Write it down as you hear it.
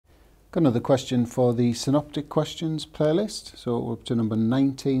Got another question for the Synoptic Questions playlist. So we're up to number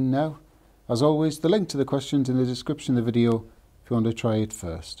 19 now. As always, the link to the questions in the description of the video if you want to try it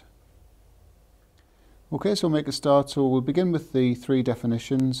first. Okay, so make a start. So we'll begin with the three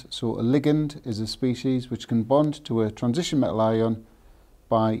definitions. So a ligand is a species which can bond to a transition metal ion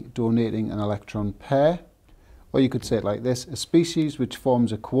by donating an electron pair. Or you could say it like this: a species which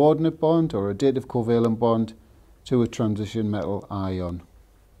forms a coordinate bond or a dative covalent bond to a transition metal ion.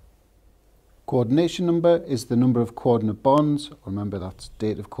 Coordination number is the number of coordinate bonds. Remember, that's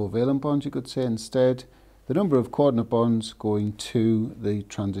dative covalent bonds, you could say instead. The number of coordinate bonds going to the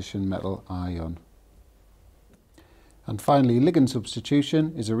transition metal ion. And finally, ligand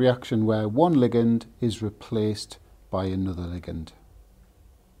substitution is a reaction where one ligand is replaced by another ligand.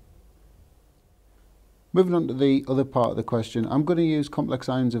 Moving on to the other part of the question, I'm going to use complex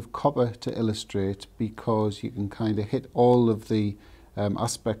ions of copper to illustrate because you can kind of hit all of the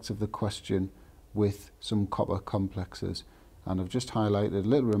aspects of the question with some copper complexes. And I've just highlighted a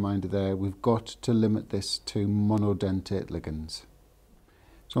little reminder there, we've got to limit this to monodentate ligands.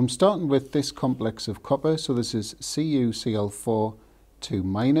 So I'm starting with this complex of copper. So this is CuCl4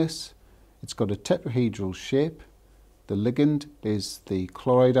 2-. It's got a tetrahedral shape. The ligand is the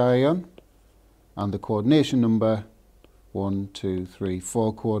chloride ion. And the coordination number, 1, 2, 3,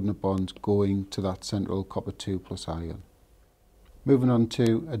 4 coordinate bonds going to that central copper 2+ ion. Moving on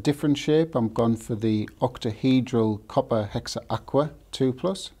to a different shape, I'm gone for the octahedral copper hexaaqua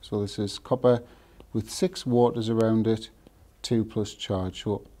 2+. So this is copper with 6 waters around it, 2+ charge.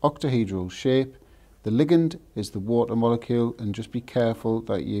 So octahedral shape. The ligand is the water molecule, and just be careful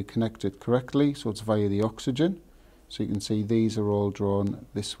that you connect it correctly, so it's via the oxygen. So you can see these are all drawn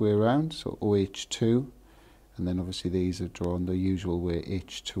this way around, so OH2, and then obviously these are drawn the usual way,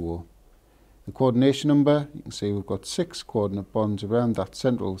 H2O. The coordination number, you can see we've got 6 coordinate bonds around that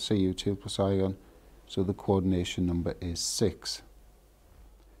central Cu2+ ion, so the coordination number is 6.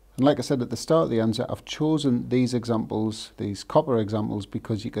 And like I said at the start of the answer, I've chosen these examples, these copper examples,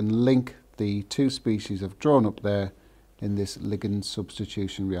 because you can link the two species I've drawn up there in this ligand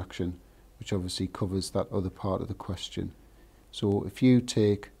substitution reaction, which obviously covers that other part of the question. So if you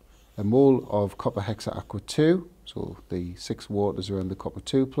take a mole of copper hexaaqua 2, so the 6 waters around the copper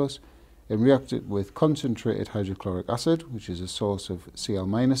 2+, and react it with concentrated hydrochloric acid, which is a source of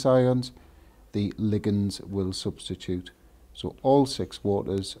Cl- ions, the ligands will substitute. So all 6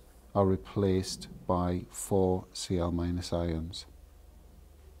 waters are replaced by 4 Cl- ions.